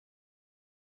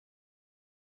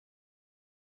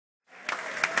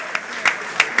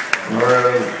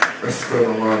I spent a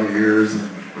lot of years in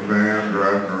the van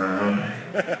driving around,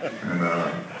 and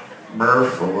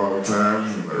Murph a lot of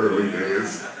times in the early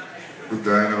days, the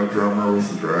dyno drummer was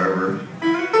the driver.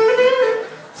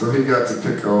 So he got to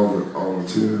pick all the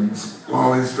tunes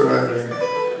while he's driving,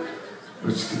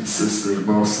 which consisted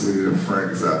mostly of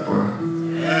Frank Zappa.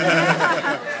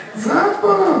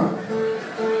 Zappa!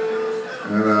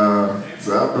 And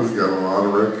Zappa's got a lot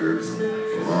of records. A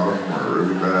lot of them are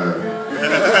really bad.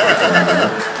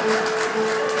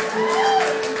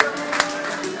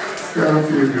 It's got a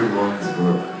few good ones,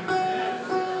 but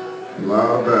a lot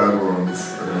of bad ones.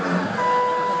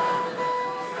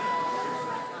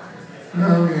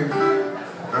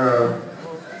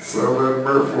 So then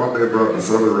Murph one day brought this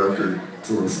other record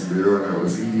to listen to, and it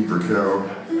was Edie, Brickell.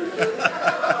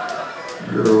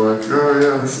 We were like, oh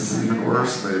yeah, this is even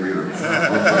worse maybe than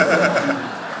something.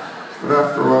 But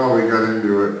after a while we got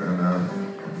into it, and I'm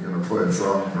going to play a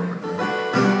song from it now.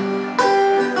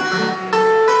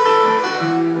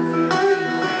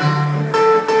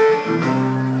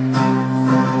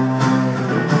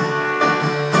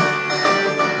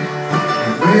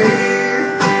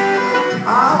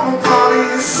 I'm a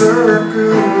party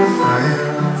circle of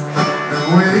friends, and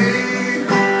we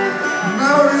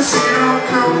notice you don't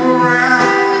come around.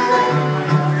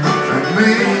 And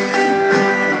me,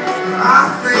 I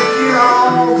think it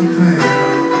all depends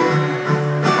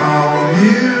on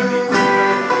you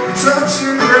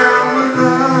touching ground with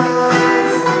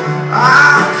us. I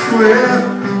quit,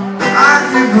 I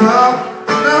give up,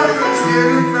 nothing's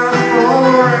good enough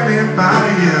for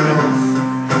anybody else.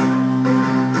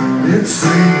 It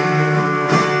seems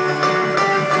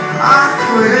I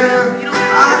quit,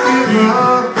 I give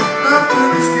up,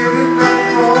 nothing's good enough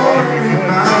for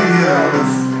anybody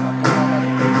else.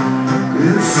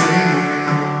 It seems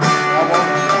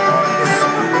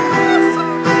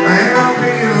and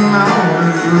being alone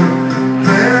is the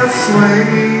best way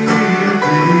to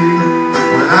be.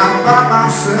 When I'm by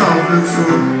myself, it's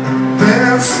the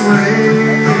best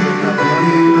way to be.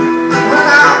 When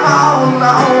I'm all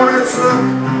alone, it's the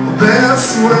best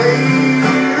way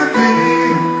to be.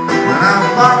 When I'm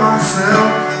by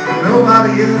myself,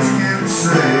 nobody else can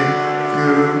say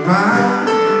goodbye.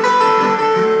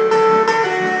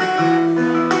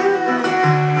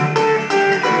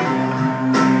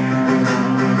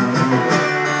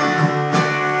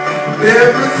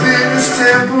 Everything is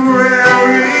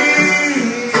temporary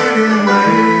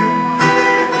anyway.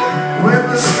 When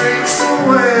the streets are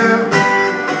wet,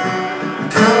 the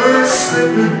colors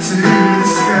slip into the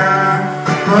sky.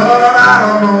 But I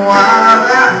don't know why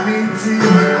that means you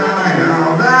and I.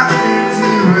 All that means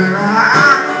you and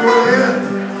I quit,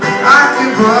 I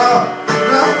give up,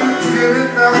 nothing's good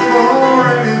enough for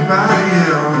anybody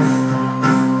else.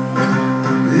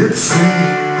 It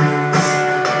seems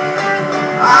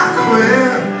I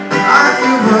quit, I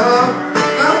give up,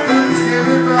 nothing's good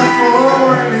enough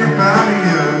for anybody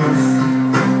else.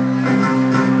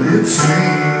 It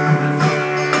seems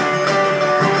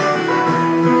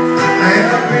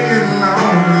and being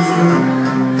alone is the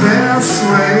best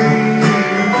way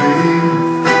to be.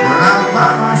 When I'm by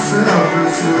myself,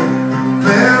 it's the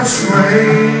best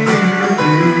way to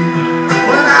be.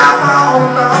 When I'm all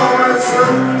alone, it's the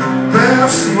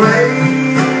best way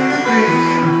to be.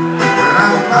 When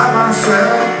I'm by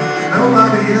myself,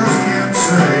 nobody else can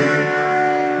say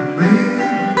me.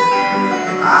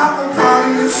 I'm a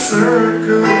party of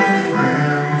circle of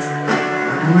friends,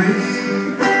 and we